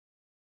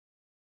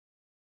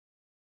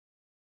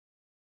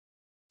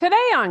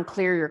Today on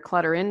Clear Your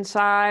Clutter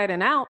Inside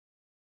and Out,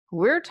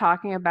 we're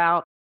talking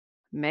about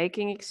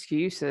making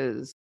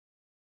excuses.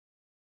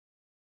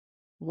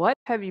 What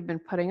have you been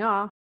putting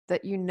off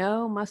that you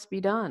know must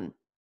be done?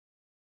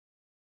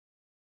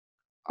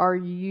 Are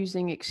you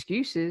using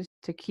excuses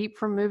to keep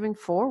from moving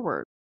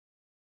forward?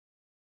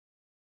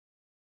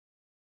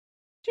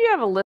 Do you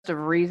have a list of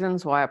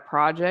reasons why a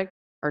project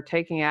or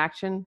taking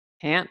action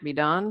can't be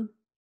done?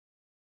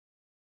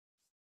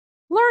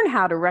 Learn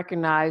how to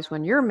recognize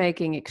when you're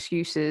making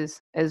excuses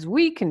as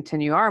we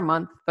continue our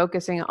month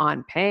focusing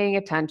on paying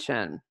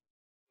attention.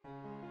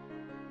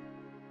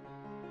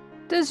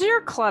 Does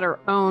your clutter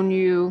own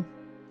you?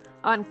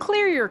 On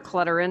Clear Your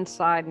Clutter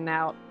Inside and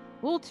Out,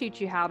 we'll teach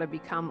you how to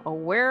become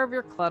aware of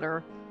your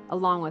clutter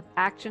along with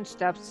action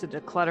steps to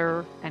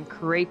declutter and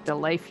create the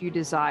life you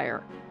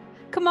desire.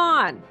 Come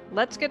on,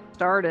 let's get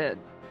started.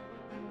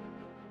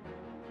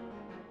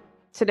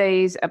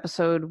 Today's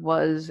episode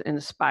was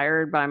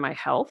inspired by my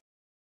health.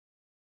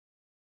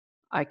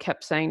 I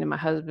kept saying to my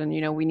husband,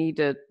 we need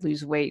to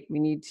lose weight. We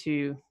need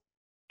to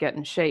get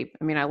in shape.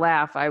 I mean, I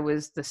laugh. I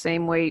was the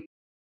same weight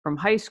from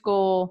high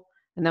school.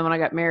 And then when I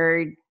got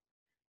married,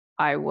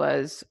 I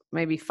was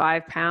maybe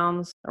 5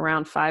 pounds,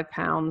 around 5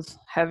 pounds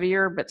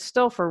heavier, but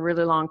still for a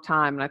really long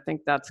time. And I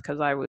think that's because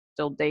I was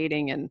still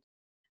dating and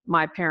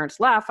my parents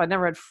laugh. I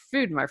never had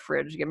food in my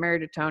fridge. Get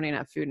married to Tony and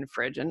have food in the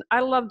fridge. And I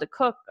love to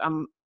cook.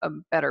 I'm a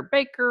better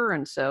baker.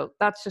 And so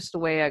that's just the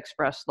way I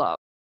express love.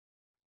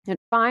 And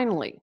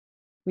finally,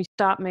 we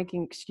stopped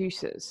making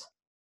excuses.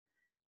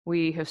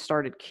 We have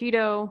started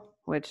keto,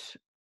 which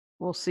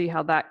we'll see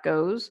how that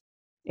goes.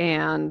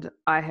 And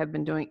I have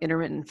been doing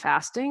intermittent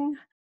fasting,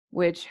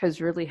 which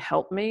has really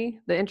helped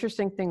me. The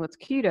interesting thing with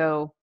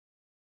keto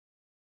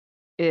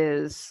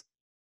is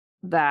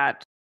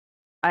that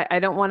I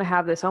don't want to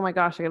have this, oh my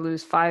gosh, I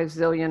lose 5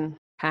 zillion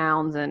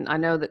pounds. And I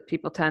know that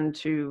people tend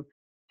to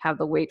have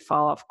the weight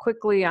fall off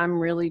quickly. I'm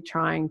really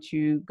trying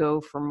to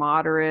go for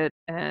moderate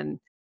and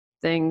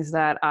things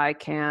that I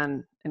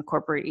can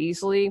incorporate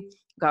easily.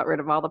 Got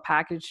rid of all the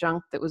packaged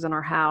junk that was in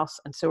our house.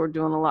 And so we're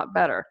doing a lot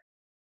better.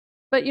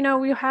 But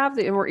we have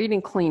and we're eating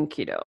clean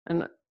keto.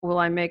 And will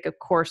I make, of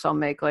course, I'll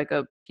make like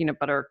a peanut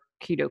butter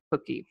keto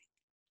cookie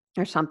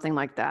or something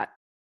like that.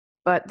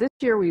 But this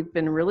year we've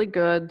been really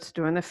good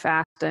doing the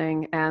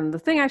fasting. And the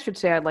thing I should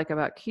say I'd like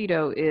about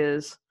keto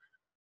is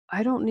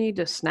I don't need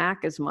to snack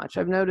as much.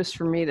 I've noticed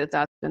for me that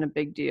that's been a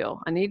big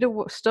deal. I need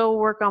to still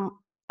work on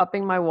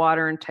upping my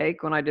water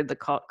intake. When I did the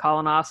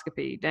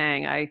colonoscopy,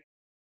 dang, I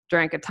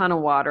drank a ton of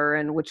water,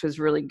 and which was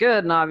really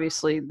good. And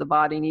obviously the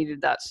body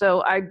needed that.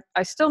 So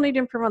I still need to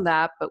improve on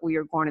that, but we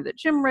are going to the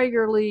gym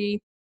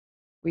regularly.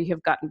 We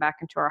have gotten back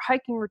into our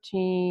hiking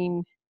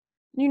routine.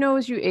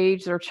 As you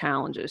age, there are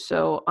challenges.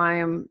 So I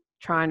am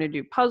trying to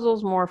do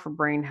puzzles more for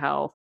brain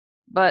health,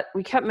 but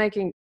we kept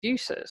making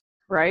excuses,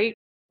 right?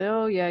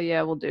 Oh,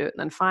 yeah, we'll do it. And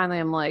then finally,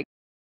 I'm like,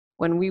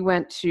 when we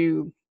went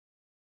to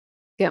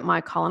get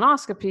my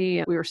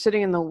colonoscopy, we were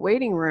sitting in the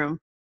waiting room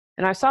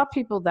and I saw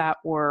people that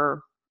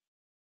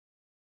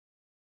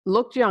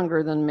looked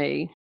younger than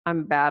me.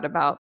 I'm bad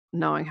about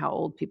knowing how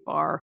old people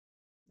are,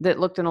 that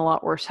looked in a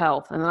lot worse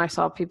health. And then I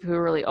saw people who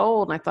were really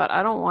old and I thought,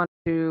 I don't want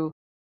to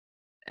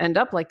end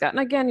up like that. And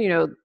again,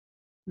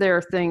 there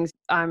are things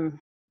I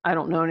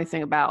don't know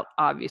anything about,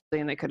 obviously,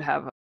 and they could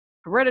have a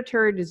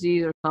hereditary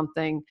disease or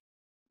something.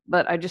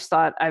 But I just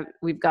thought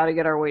we've got to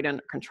get our weight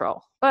under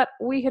control. But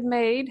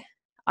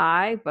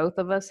both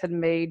of us had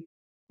made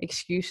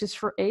excuses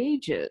for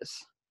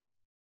ages.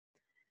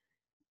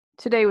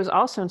 Today was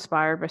also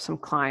inspired by some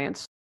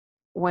clients.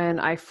 When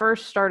I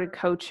first started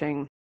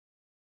coaching,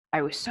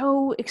 I was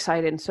so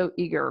excited and so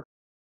eager.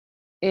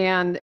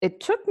 And it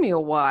took me a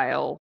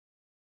while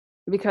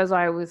because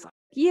I was like,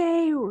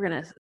 yay, we're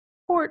going to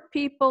support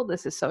people.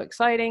 This is so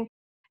exciting.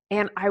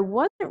 And I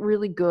wasn't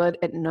really good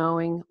at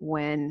knowing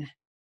when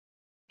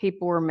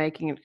people were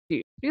making an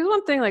excuse. Because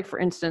one thing, like for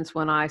instance,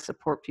 when I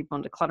support people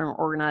in decluttering or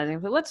organizing,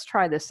 I'm like, let's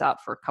try this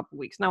out for a couple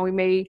weeks. Now we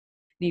may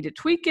need to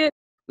tweak it.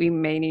 We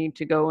may need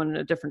to go in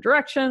a different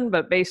direction,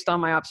 but based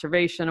on my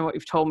observation and what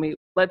you've told me,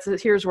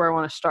 here's where I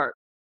want to start.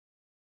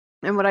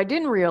 And what I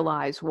didn't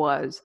realize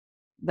was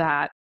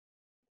that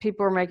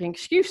people were making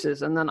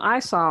excuses. And then I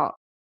saw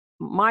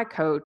my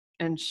coach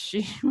and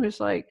she was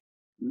like,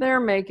 they're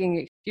making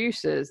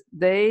excuses.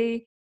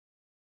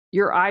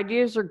 Your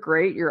ideas are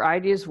great. Your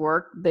ideas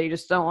work. They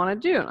just don't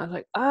want to do it. And I was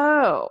like,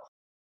 oh.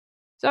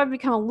 So I've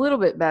become a little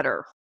bit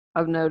better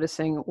of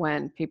noticing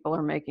when people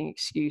are making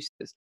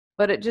excuses.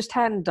 But it just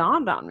hadn't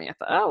dawned on me. I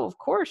thought, oh, of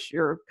course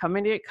you're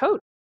coming to get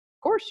coached.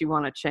 Of course you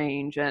want to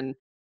change and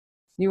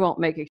you won't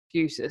make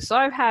excuses. So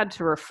I've had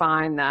to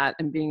refine that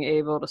and being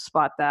able to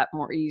spot that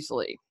more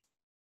easily.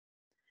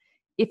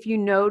 If you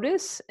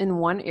notice in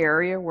one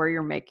area where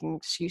you're making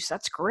excuse,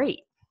 that's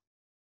great.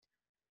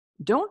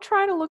 Don't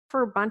try to look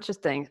for a bunch of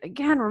things.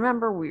 Again,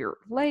 remember, we're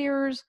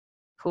layers,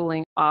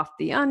 pulling off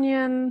the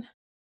onion.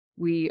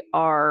 We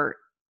are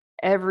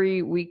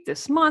every week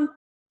this month.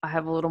 I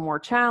have a little more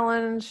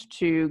challenge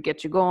to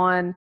get you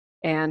going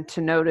and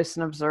to notice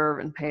and observe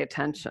and pay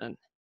attention.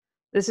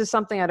 This is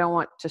something I don't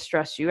want to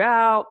stress you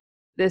out.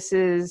 This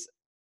is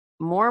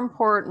more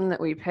important that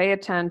we pay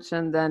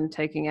attention than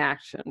taking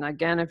action.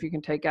 Again, if you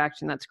can take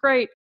action, that's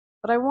great.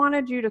 But I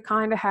wanted you to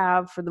kind of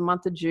have for the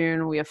month of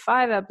June, we have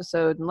 5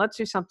 episodes, and let's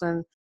do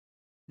something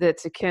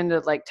that's akin to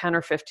like 10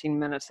 or 15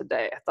 minutes a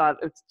day. I thought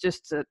it's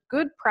just a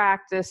good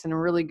practice and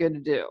really good to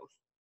do.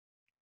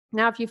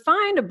 Now, if you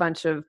find a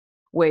bunch of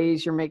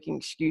ways you're making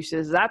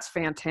excuses, that's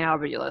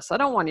fantabulous. I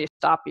don't want to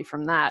stop you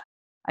from that.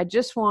 I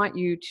just want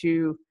you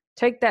to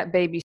take that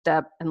baby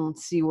step and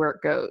see where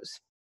it goes.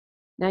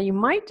 Now, you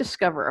might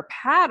discover a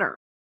pattern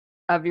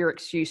of your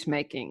excuse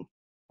making.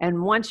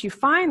 And once you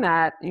find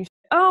that, you say,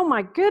 oh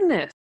my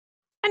goodness,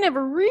 I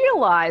never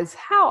realized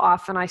how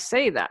often I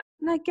say that.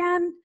 And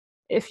again,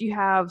 if you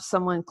have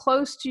someone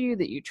close to you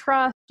that you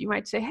trust, you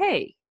might say,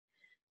 hey,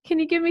 can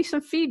you give me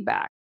some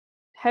feedback?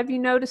 Have you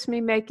noticed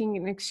me making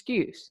an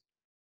excuse?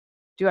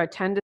 Do I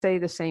tend to say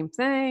the same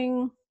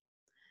thing?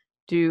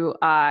 Do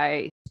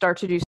I start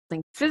to do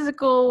something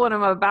physical when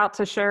I'm about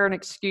to share an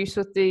excuse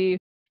with you?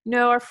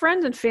 Our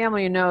friends and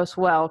family who know us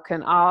well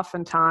can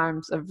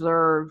oftentimes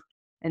observe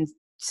and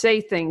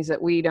say things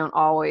that we aren't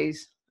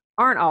always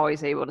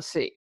able to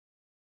see.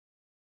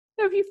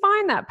 So if you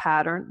find that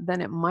pattern,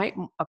 then it might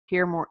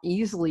appear more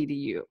easily to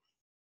you.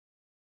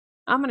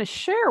 I'm going to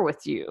share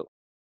with you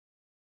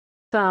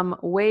some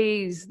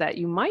ways that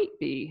you might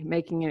be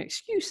making an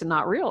excuse and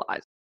not realize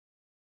it.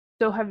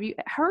 So have you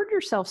heard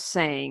yourself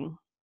saying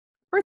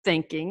or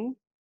thinking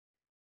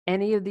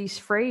any of these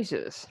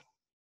phrases?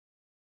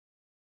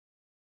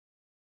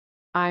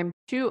 I'm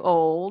too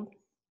old,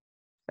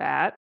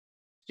 fat,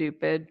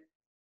 stupid.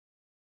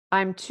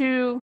 I'm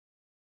too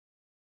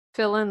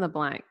fill in the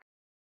blank.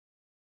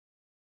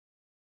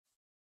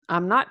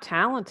 I'm not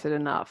talented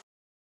enough.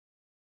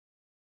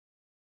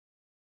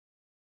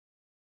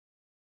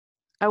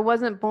 I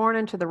wasn't born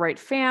into the right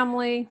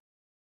family,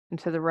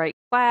 into the right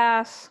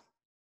class.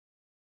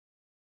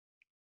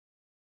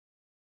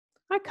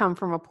 I come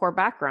from a poor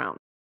background.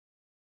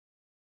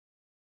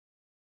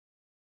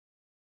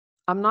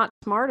 I'm not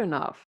smart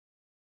enough.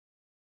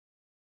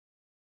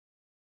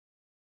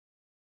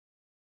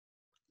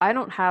 I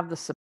don't have the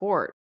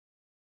support.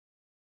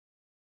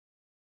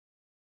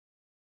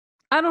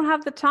 I don't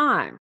have the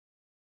time.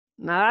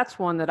 Now, that's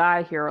one that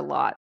I hear a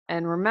lot.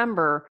 And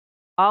remember,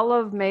 all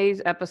of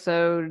May's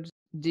episodes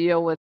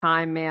deal with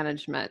time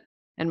management.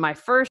 And my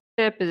first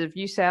tip is if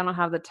you say I don't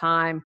have the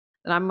time,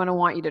 then I'm going to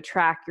want you to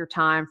track your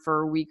time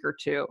for a week or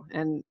two.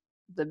 And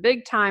the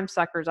big time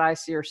suckers I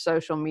see are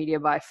social media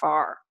by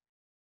far,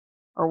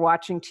 or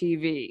watching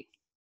TV.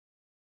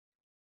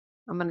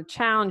 I'm going to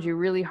challenge you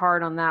really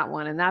hard on that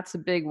one. And that's a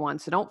big one.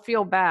 So don't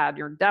feel bad.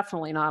 You're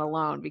definitely not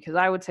alone, because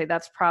I would say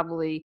that's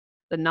probably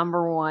the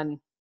number one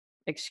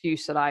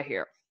excuse that I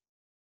hear.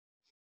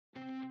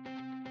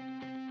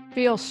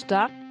 Feel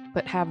stuck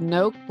but have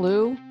no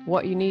clue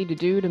what you need to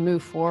do to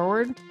move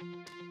forward?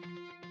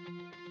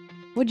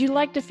 Would you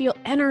like to feel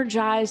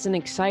energized and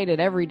excited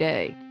every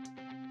day?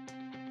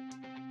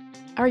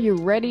 Are you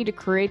ready to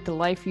create the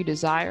life you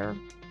desire?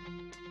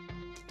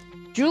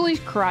 Julie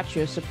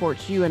Coraccio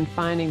supports you in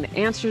finding the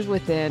answers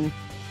within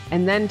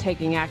and then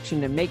taking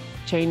action to make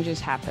changes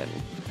happen.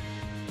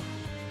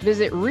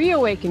 Visit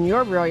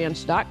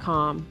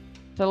reawakenyourbrilliance.com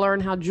to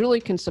learn how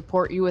Julie can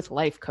support you with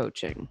life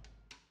coaching.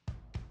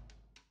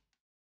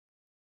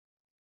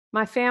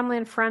 My family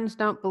and friends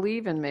don't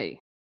believe in me.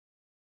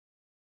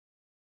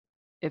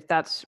 If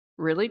that's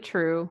really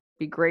true,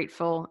 be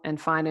grateful and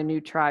find a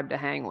new tribe to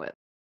hang with.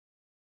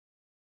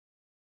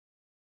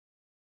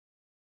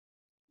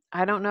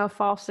 I don't know if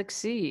I'll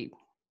succeed.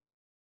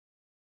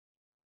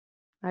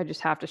 I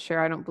just have to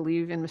share I don't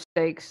believe in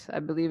mistakes. I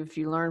believe if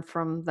you learn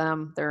from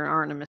them, there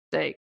aren't a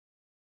mistake.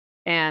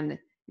 And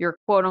your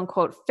quote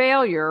unquote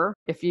failure,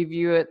 if you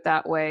view it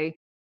that way,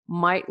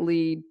 might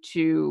lead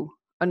to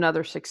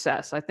another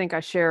success. I think I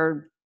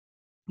shared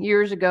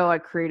years ago, I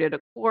created a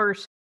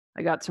course.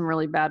 I got some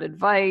really bad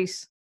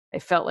advice. I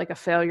felt like a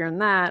failure in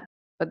that.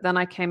 But then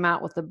I came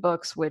out with the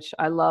books, which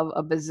I love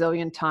a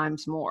bazillion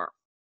times more.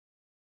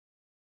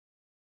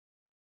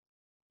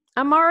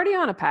 I'm already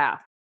on a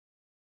path.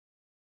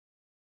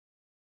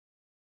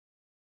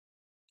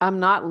 I'm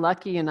not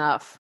lucky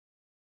enough.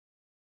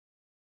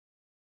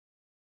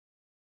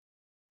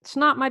 It's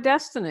not my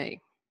destiny.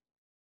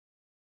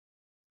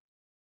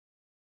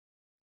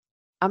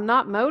 I'm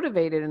not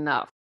motivated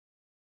enough.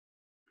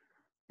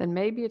 Then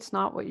maybe it's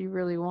not what you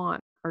really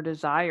want or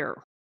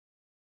desire.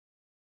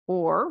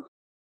 Or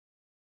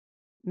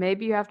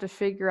maybe you have to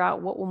figure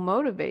out what will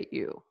motivate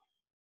you.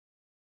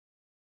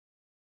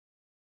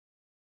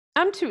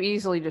 I'm too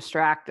easily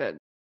distracted.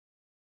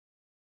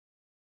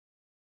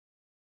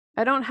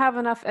 I don't have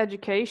enough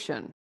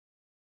education.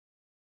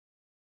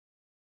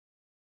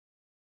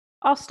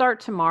 I'll start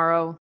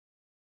tomorrow.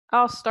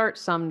 I'll start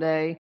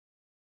someday.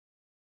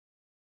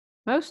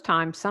 Most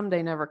times,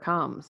 someday never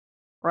comes,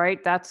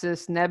 right? That's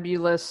this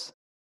nebulous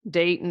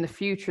date in the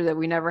future that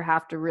we never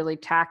have to really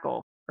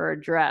tackle or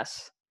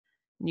address.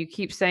 And you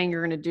keep saying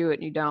you're going to do it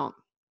and you don't.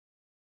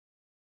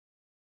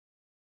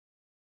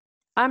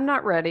 I'm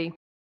not ready.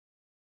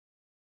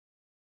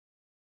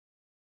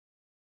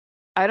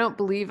 I don't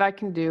believe I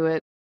can do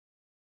it.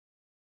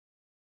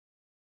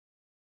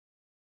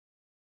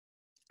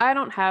 I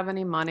don't have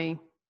any money.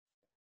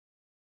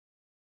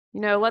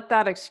 Let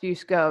that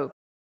excuse go.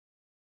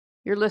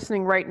 You're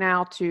listening right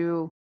now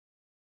to,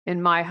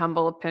 in my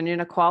humble opinion,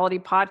 a quality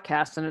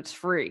podcast, and it's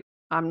free.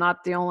 I'm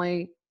not the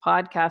only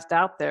podcast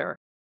out there.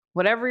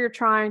 Whatever you're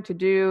trying to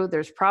do,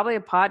 there's probably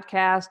a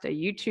podcast, a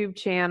YouTube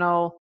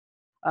channel,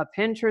 a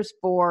Pinterest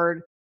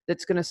board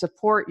that's going to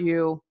support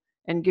you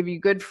and give you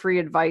good free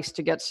advice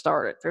to get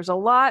started. There's a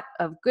lot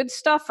of good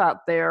stuff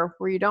out there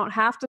where you don't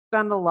have to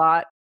spend a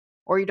lot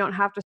or you don't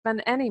have to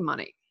spend any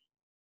money.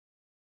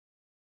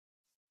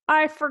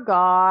 I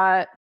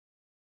forgot.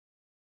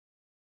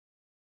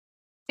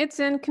 It's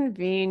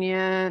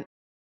inconvenient.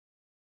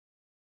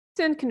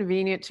 It's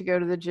inconvenient to go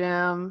to the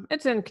gym.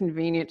 It's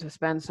inconvenient to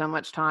spend so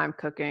much time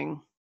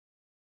cooking.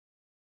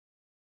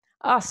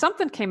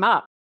 Something came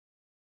up.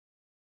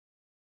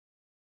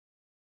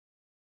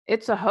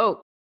 It's a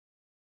hope.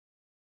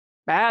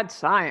 Bad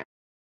science.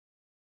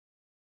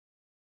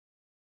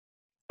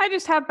 I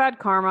just have bad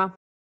karma.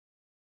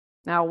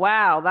 Now,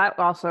 wow, that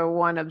also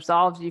one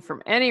absolves you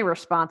from any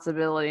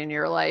responsibility in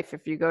your life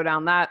if you go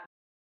down that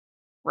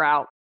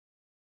route.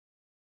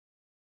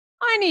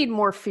 I need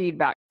more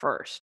feedback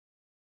first.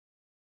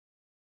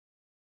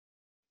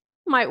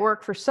 Might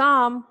work for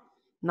some,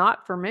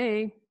 not for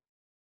me.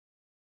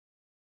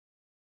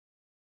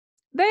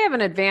 They have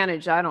an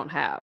advantage I don't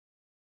have.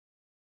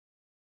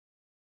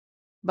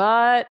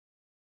 But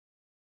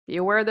be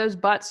aware of those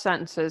but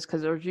sentences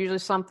because there's usually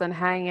something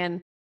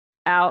hanging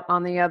out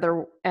on the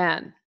other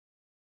end.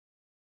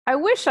 I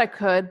wish I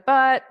could,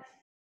 but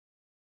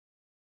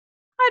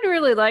I'd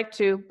really like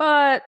to,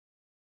 but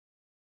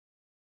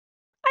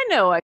I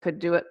know I could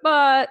do it,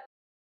 but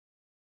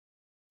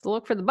so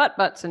look for the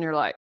buts in your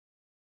life.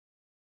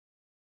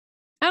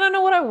 I don't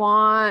know what I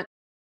want.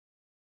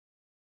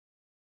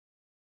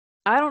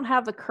 I don't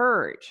have the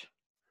courage.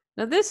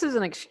 Now, this is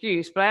an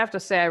excuse, but I have to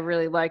say I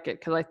really like it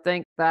because I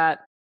think that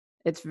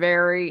it's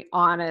very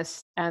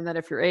honest and that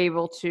if you're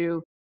able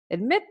to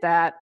admit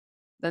that,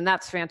 then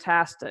that's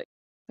fantastic.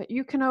 But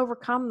you can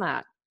overcome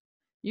that.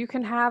 You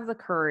can have the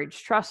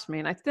courage, trust me.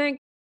 And I think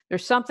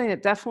there's something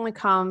that definitely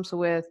comes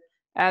with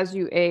as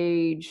you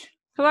age,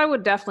 because I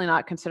would definitely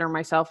not consider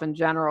myself in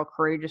general a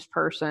courageous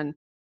person,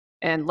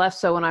 and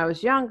less so when I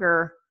was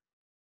younger.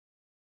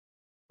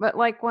 But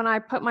like when I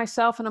put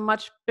myself in a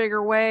much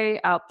bigger way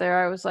out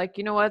there, I was like,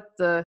 you know what?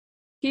 The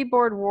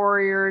keyboard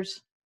warriors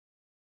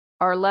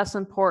are less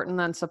important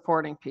than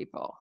supporting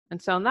people.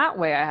 And so in that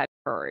way, I had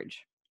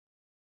courage.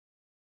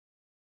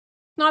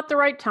 Not the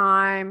right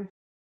time.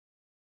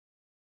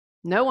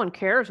 No one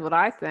cares what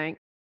I think.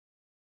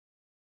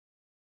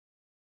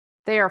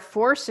 They are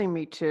forcing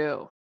me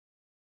to.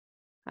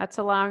 That's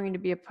allowing me to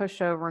be a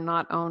pushover,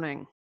 not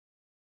owning.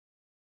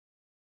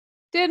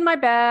 Did my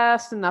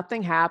best and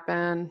nothing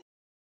happened.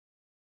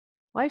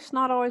 Life's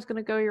not always going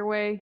to go your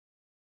way,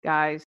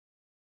 guys.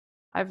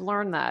 I've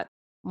learned that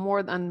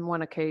more than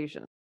one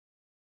occasion.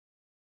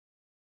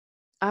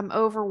 I'm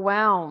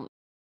overwhelmed.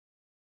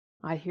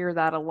 I hear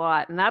that a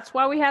lot. And that's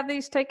why we have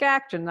these take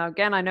action. Now,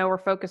 again, I know we're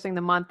focusing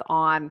the month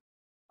on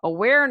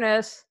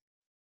awareness,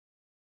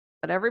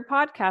 but every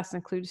podcast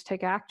includes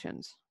take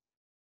actions.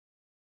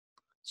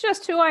 It's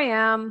just who I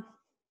am.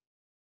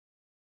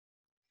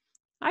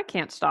 I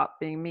can't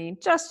stop being me.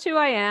 Just who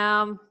I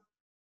am.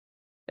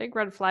 Big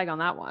red flag on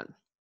that one.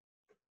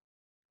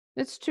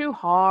 It's too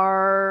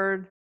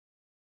hard.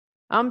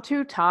 I'm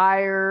too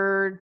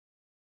tired.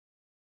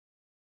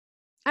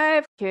 I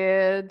have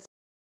kids.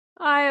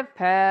 I have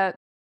pets.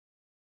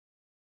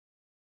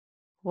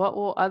 What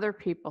will other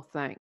people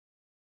think?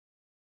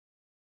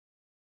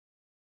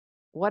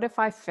 What if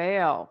I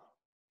fail?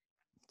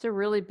 It's a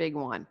really big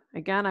one.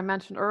 Again, I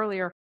mentioned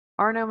earlier,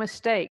 are no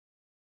mistakes.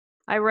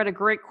 I read a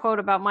great quote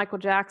about Michael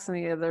Jackson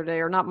the other day,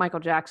 or not Michael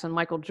Jackson,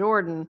 Michael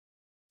Jordan,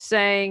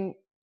 saying,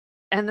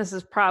 and this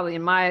is probably,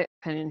 in my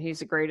opinion, he's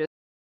the greatest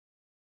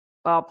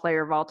ball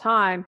player of all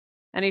time.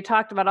 And he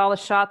talked about all the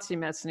shots he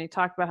missed. And he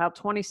talked about how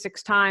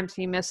 26 times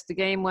he missed the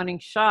game-winning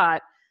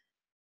shot,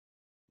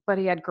 but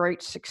he had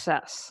great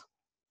success.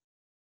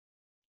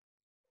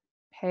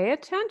 Pay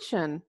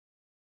attention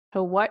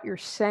to what you're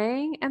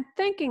saying and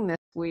thinking this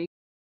week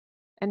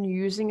and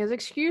using as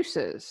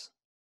excuses.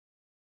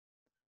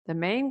 The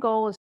main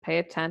goal is to pay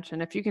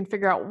attention. If you can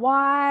figure out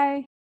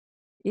why,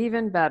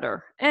 even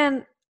better.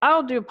 And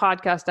I'll do a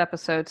podcast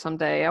episode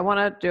someday. I want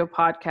to do a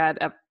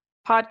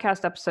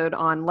podcast episode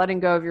on letting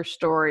go of your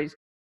stories.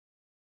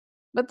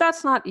 But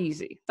that's not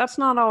easy. That's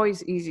not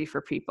always easy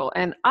for people.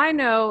 And I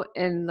know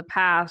in the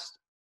past,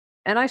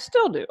 and I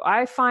still do,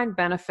 I find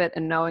benefit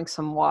in knowing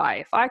some why.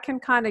 If I can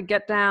kind of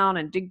get down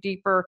and dig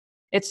deeper,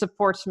 it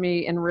supports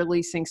me in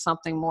releasing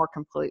something more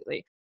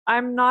completely.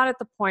 I'm not at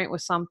the point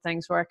with some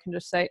things where I can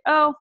just say,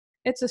 oh,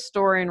 it's a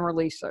story and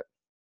release it.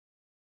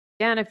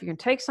 Again, if you can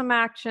take some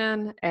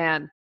action,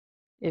 and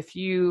if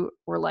you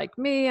were like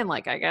me and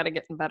like, I got to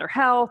get in better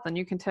health and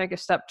you can take a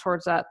step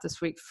towards that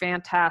this week,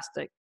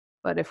 fantastic.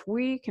 But if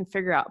we can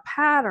figure out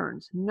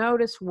patterns,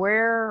 notice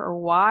where or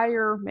why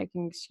you're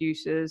making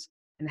excuses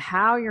and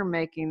how you're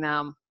making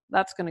them,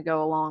 that's going to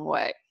go a long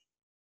way.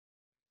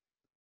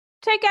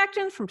 Take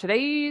actions from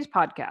today's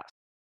podcast.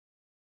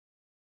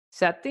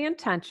 Set the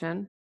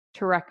intention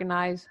to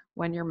recognize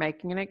when you're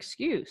making an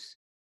excuse.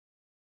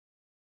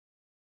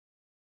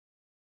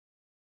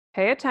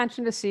 Pay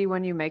attention to see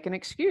when you make an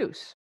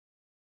excuse.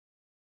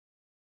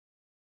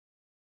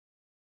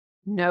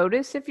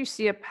 Notice if you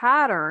see a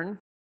pattern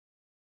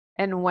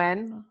and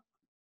when,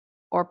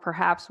 or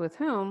perhaps with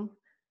whom,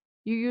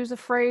 you use a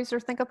phrase or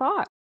think a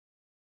thought.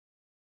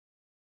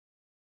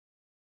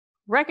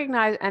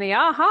 Recognize any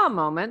aha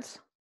moments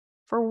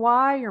for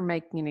why you're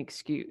making an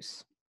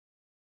excuse.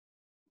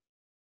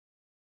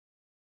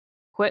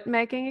 Quit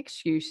making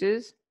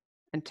excuses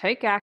and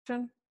take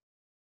action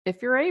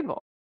if you're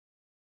able.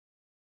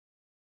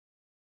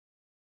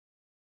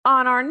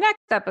 On our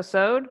next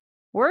episode,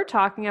 we're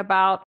talking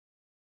about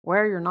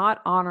where you're not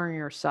honoring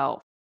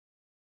yourself.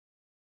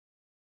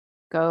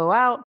 Go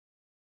out,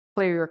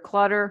 clear your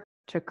clutter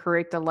to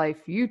create the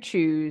life you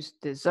choose,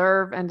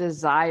 deserve, and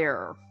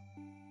desire.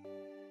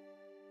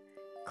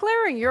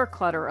 Clearing your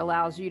clutter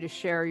allows you to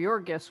share your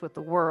gifts with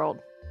the world.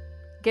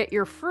 Get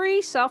your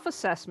free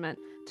self-assessment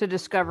to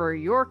discover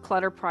your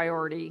clutter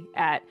priority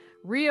at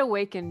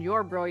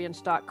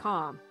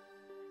reawakenyourbrilliance.com.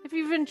 If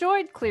you've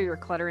enjoyed Clear Your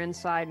Clutter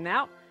Inside and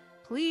Out,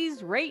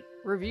 please rate,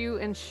 review,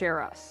 and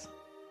share us.